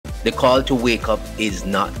The call to wake up is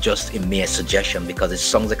not just a mere suggestion because it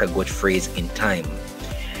sounds like a good phrase in time.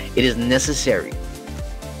 It is necessary.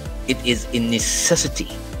 It is a necessity.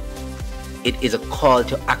 It is a call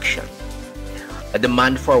to action, a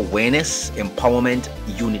demand for awareness, empowerment,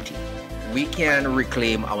 unity. We can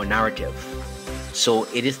reclaim our narrative. So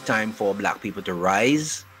it is time for Black people to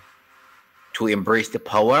rise, to embrace the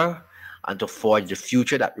power, and to forge the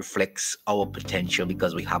future that reflects our potential,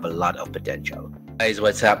 because we have a lot of potential. Guys,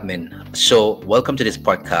 what's happening? So welcome to this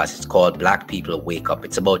podcast. It's called Black People Wake Up.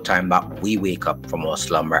 It's about time that we wake up from our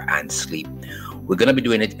slumber and sleep. We're going to be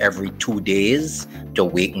doing it every 2 days to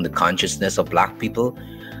awaken the consciousness of Black people.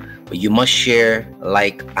 But you must share,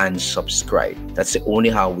 like, and subscribe. That's the only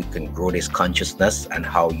how we can grow this consciousness and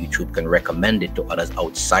how YouTube can recommend it to others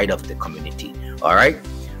outside of the community. All right?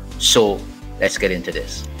 So let's get into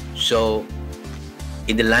this. So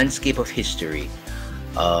in the landscape of history,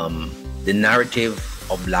 the narrative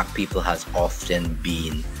of Black people has often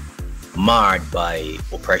been marred by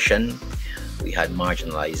oppression. We had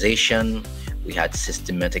marginalization. We had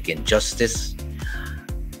systematic injustice.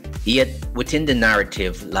 Yet within the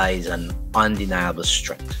narrative lies an undeniable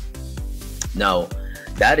strength. Now,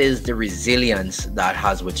 that is the resilience that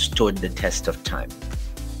has withstood the test of time.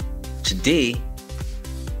 Today,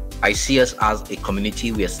 I see us as a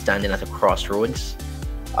community. We are standing at a crossroads.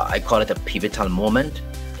 I call it a pivotal moment.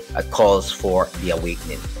 It calls for the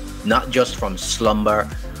awakening, not just from slumber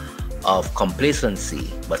of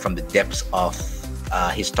complacency, but from the depths of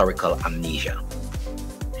historical amnesia.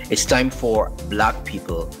 It's time for Black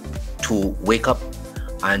people to wake up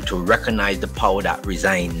and to recognize the power that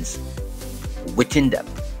resides within them,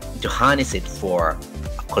 to harness it for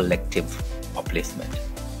a collective upliftment.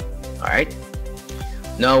 All right?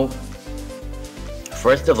 Now,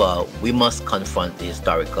 first of all, we must confront the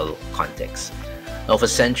historical context. Now, for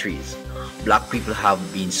centuries, Black people have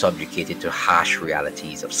been subjugated to harsh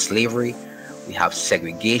realities of slavery. We have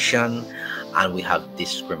segregation and we have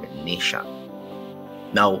discrimination.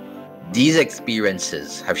 Now, these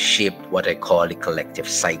experiences have shaped what I call the collective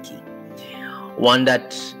psyche, one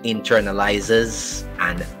that internalizes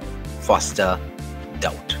and fosters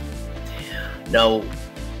doubt. Now,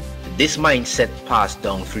 this mindset passed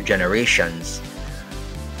down through generations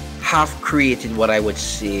have created what I would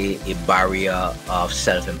say a barrier of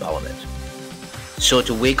self-empowerment. So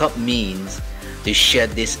to wake up means to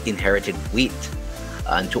shed this inherited weight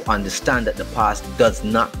and to understand that the past does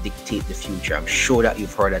not dictate the future. I'm sure that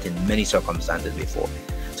you've heard that in many circumstances before.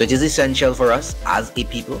 So it is essential for us as a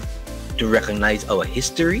people to recognize our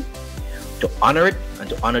history, to honor it, and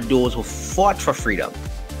to honor those who fought for freedom,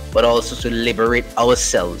 but also to liberate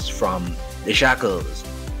ourselves from the shackles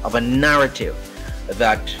of a narrative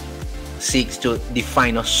that seeks to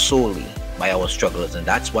define us solely by our struggles. And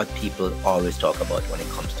that's what people always talk about when it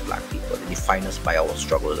comes to Black people. They define us by our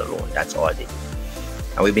struggles alone. That's all they do.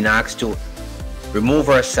 And we've been asked to remove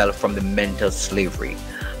ourselves from the mental slavery.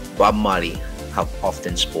 Bob Marley have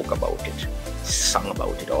often spoke about it, sung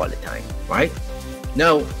about it all the time, right?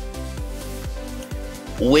 Now,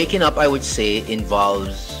 waking up, I would say,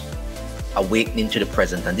 involves awakening to the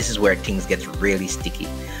present, and this is where things get really sticky,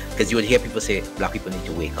 because you would hear people say Black people need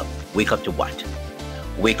to wake up. Wake up to what?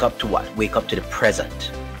 Wake up to what? Wake up to the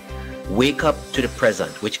present. Wake up to the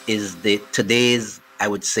present, which is today's, I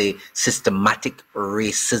would say, systematic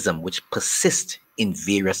racism, which persists in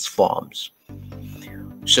various forms.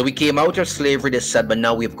 So we came out of slavery, they said, but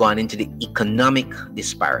now we've gone into the economic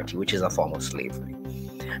disparity, which is a form of slavery.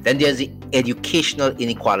 Then there's the educational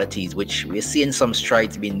inequalities, which we're seeing some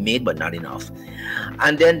strides being made, but not enough.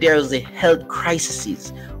 And then there's the health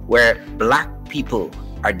crises, where Black people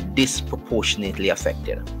are disproportionately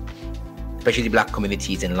affected, especially the Black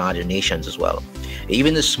communities in larger nations as well.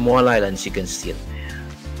 Even the small islands, you can see it,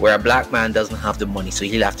 where a Black man doesn't have the money, so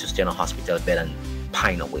he'll have to stay in a hospital bed and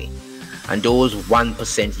pine away. And those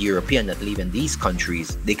 1% European that live in these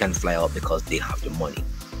countries, they can fly out because they have the money.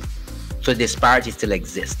 So disparities still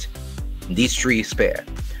exist. These three spare.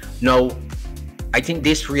 Now, I think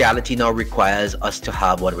this reality now requires us to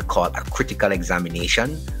have what we call a critical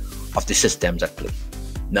examination of the systems at play.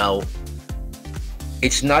 Now,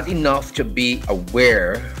 it's not enough to be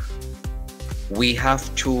aware. We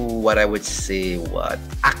have to, what I would say,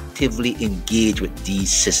 actively engage with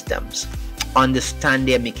these systems, understand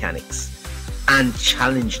their mechanics, and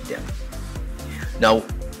challenge them. Now,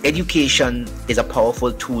 education is a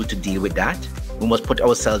powerful tool to deal with that. We must put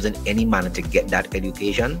ourselves in any manner to get that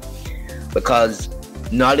education, because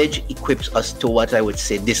knowledge equips us to, what I would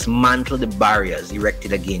say, dismantle the barriers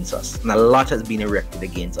erected against us. And a lot has been erected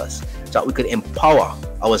against us, so that we could empower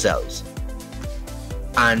ourselves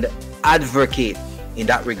and advocate in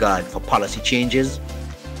that regard for policy changes,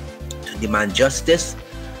 to demand justice,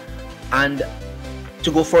 and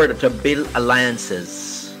to go further, to build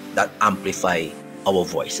alliances that amplify our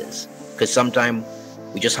voices. Because sometimes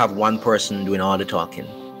we just have one person doing all the talking.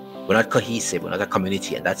 We're not cohesive, we're not a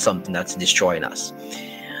community, and that's something that's destroying us.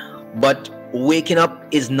 But waking up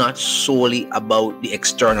is not solely about the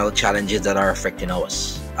external challenges that are affecting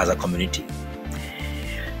us as a community.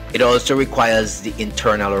 It also requires the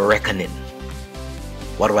internal reckoning.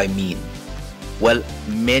 What do I mean? Well,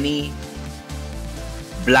 many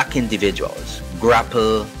Black individuals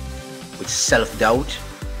grapple with self-doubt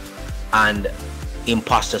and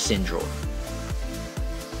imposter syndrome.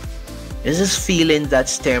 This is feelings that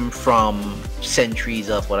stem from centuries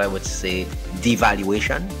of what I would say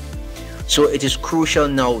devaluation. So it is crucial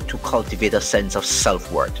now to cultivate a sense of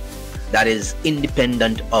self-worth that is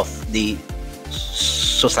independent of the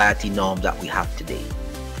society norms that we have today,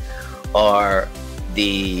 or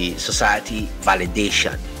the society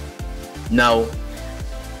validation. Now,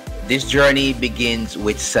 this journey begins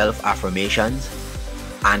with self-affirmations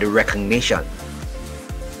and recognition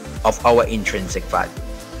of our intrinsic value.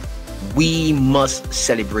 We must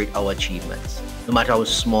celebrate our achievements, no matter how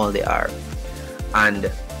small they are.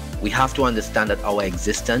 And we have to understand that our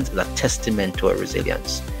existence is a testament to our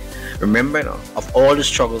resilience. Remember now, of all the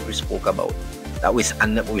struggles we spoke about, that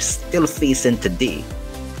we're still facing today,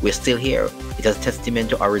 we're still here. It is a testament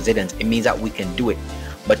to our resilience. It means that we can do it.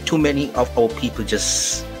 But too many of our people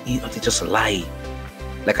just, they just lie.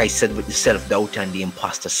 Like I said, with the self-doubt and the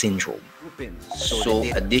imposter syndrome. So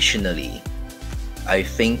additionally, I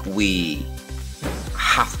think we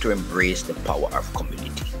have to embrace the power of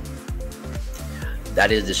community.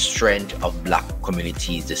 That is the strength of Black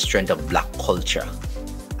communities, the strength of Black culture,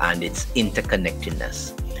 and its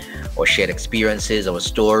interconnectedness. Our shared experiences, our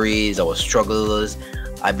stories, our struggles.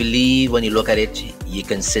 I believe when you look at it, you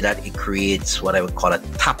can see that it creates what I would call a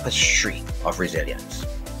tapestry of resilience.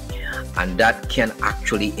 And that can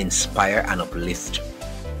actually inspire and uplift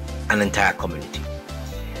an entire community.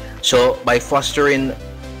 So by fostering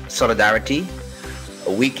solidarity,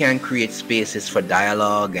 we can create spaces for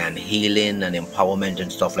dialogue and healing and empowerment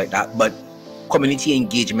and stuff like that. But community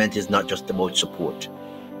engagement is not just about support.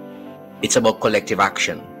 It's about collective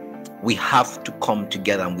action. We have to come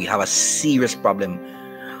together, and we have a serious problem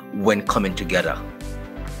when coming together.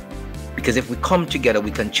 Because if we come together,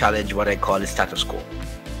 we can challenge what I call the status quo.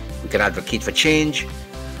 We can advocate for change,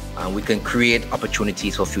 and we can create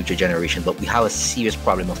opportunities for future generations. But we have a serious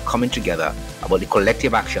problem of coming together about the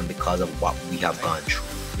collective action because of what we have gone through.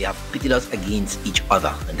 They have pitted us against each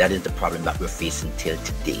other, and that is the problem that we're facing till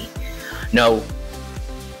today. Now,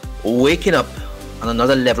 waking up on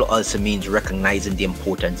another level also means recognizing the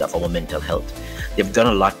importance of our mental health. They've done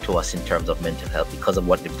a lot to us in terms of mental health because of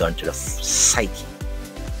what they've done to the psyche.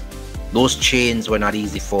 Those chains were not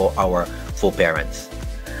easy for our foreparents.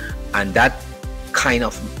 And that kind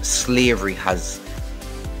of slavery has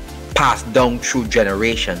passed down through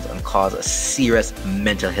generations and caused a serious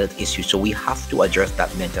mental health issue. So we have to address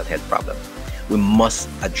that mental health problem. We must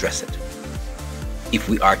address it if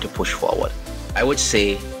we are to push forward. I would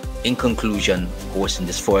say, in conclusion, of course, in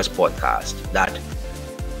this first podcast, that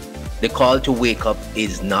the call to wake up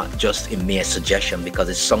is not just a mere suggestion, because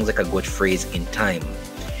it sounds like a good phrase in time.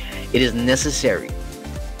 It is necessary.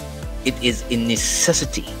 It is a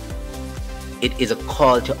necessity. It is a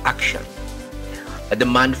call to action, a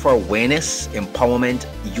demand for awareness, empowerment,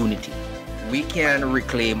 unity. We can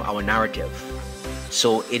reclaim our narrative.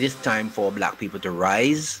 So it is time for Black people to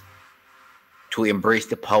rise, to embrace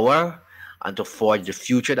the power, and to forge the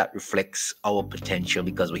future that reflects our potential,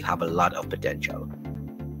 because we have a lot of potential.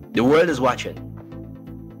 The world is watching,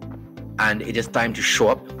 and it is time to show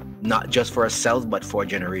up, not just for ourselves, but for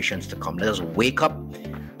generations to come. Let us wake up,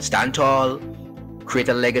 stand tall, create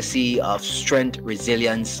a legacy of strength,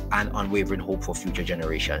 resilience, and unwavering hope for future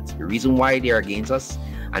generations. The reason why they are against us,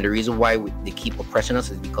 and the reason why they keep oppressing us,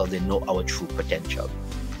 is because they know our true potential.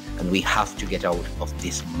 And we have to get out of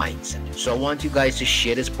this mindset. So I want you guys to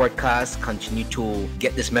share this podcast, continue to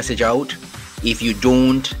get this message out. If you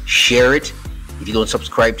don't share it, if you don't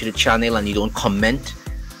subscribe to the channel and you don't comment,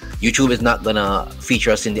 YouTube is not gonna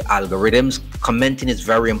feature us in the algorithms. Commenting is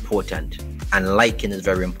very important, and liking is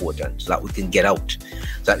very important, so that we can get out,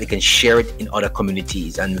 so that we can share it in other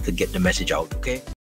communities and we can get the message out, okay?